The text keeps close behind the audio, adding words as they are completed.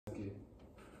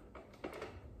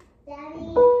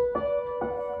Daddy.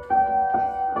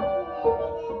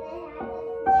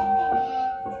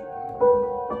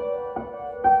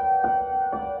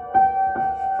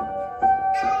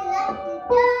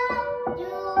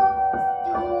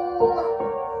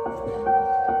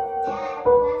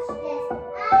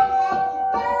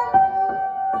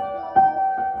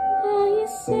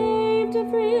 Saved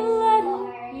every letter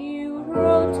you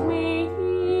wrote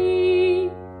me.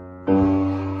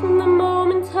 From the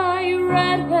moment I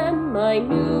read them, I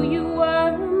knew you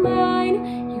were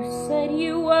mine. You said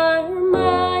you were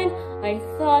mine. I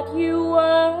thought you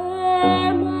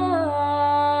were mine.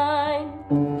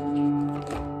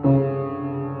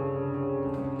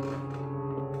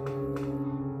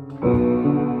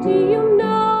 Do you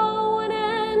know what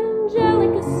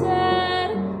Angelica said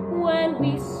when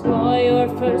we saw your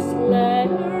first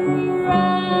letter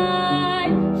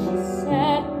write? She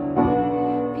said,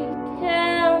 be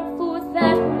careful with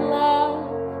that love.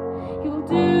 You'll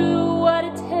do what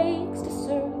it takes to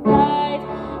survive.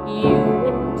 You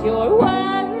and your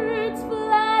words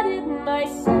flooded my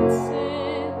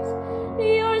senses.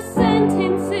 Your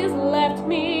sentences left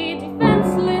me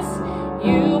defenseless.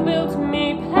 You built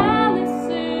me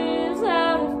palaces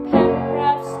out of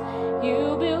paragraphs.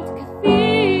 You built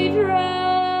cathedrals.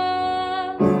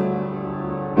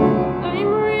 I'm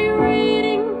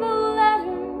rereading the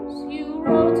letters you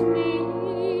wrote me.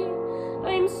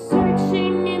 I'm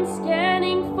searching and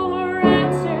scanning for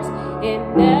answers in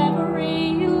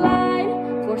every line,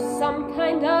 for some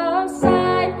kind of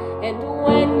sign. And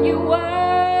when you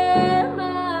were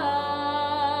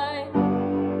mine,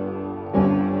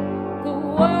 the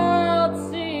world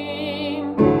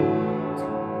seemed to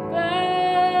burn.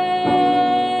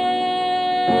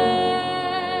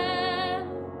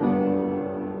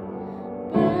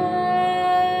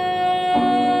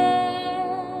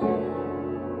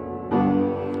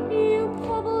 You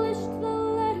published the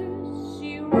letters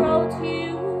she wrote you.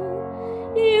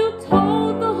 You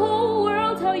told the whole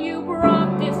world how you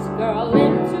brought this girl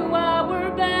into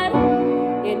our bed.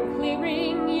 In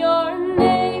clearing your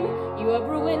name, you have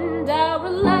ruined our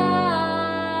lives.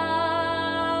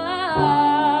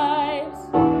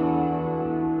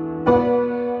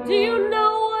 Do you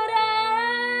know what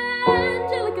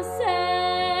Angelica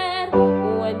said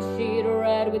when she'd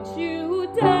read what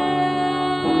you'd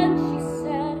done? She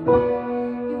said,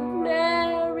 you've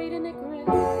married an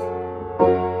Icarus.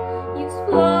 You've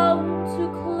flown too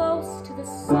close to the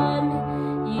sun.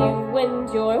 You and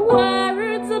your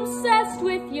words obsessed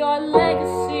with your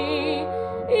legacy.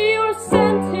 Your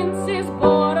sentences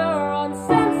border on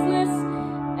senseless,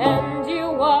 and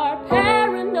you are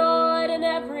paranoid in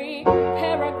every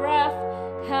paragraph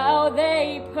how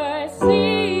they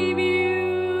perceive you.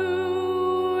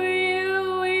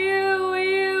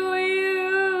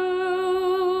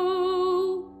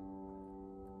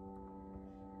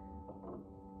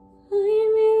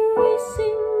 I'm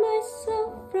erasing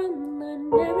myself from the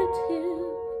narrative.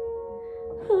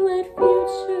 Let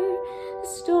future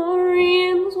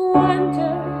historians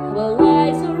wonder how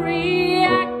Eliza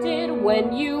reacted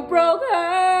when you broke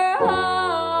her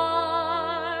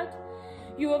heart.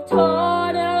 You have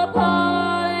torn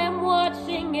apart, I'm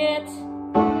watching it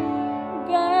burn.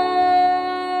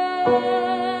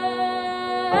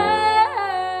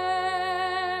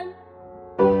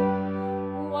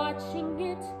 Watching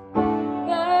it burn.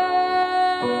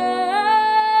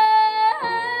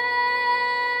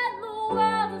 The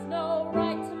world has no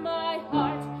right to my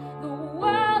heart. The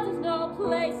world has no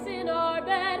place in our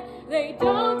bed. They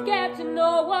don't get to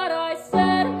know what I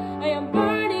said. I am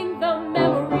burning the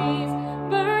memories,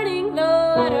 burning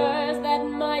the letters that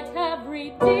might have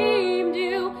redeemed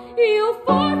you. You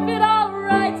forfeit all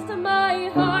rights to my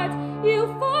heart. You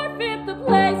forfeit the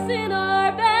place in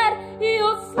our bed.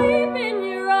 You'll sleep in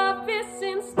your office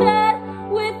instead,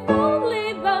 with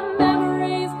only the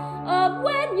memories of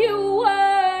when you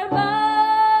were mine.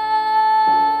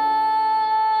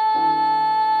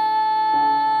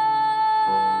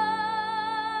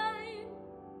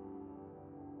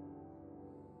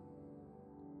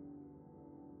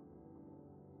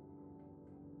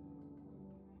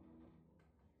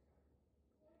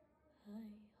 I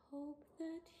hope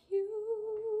that you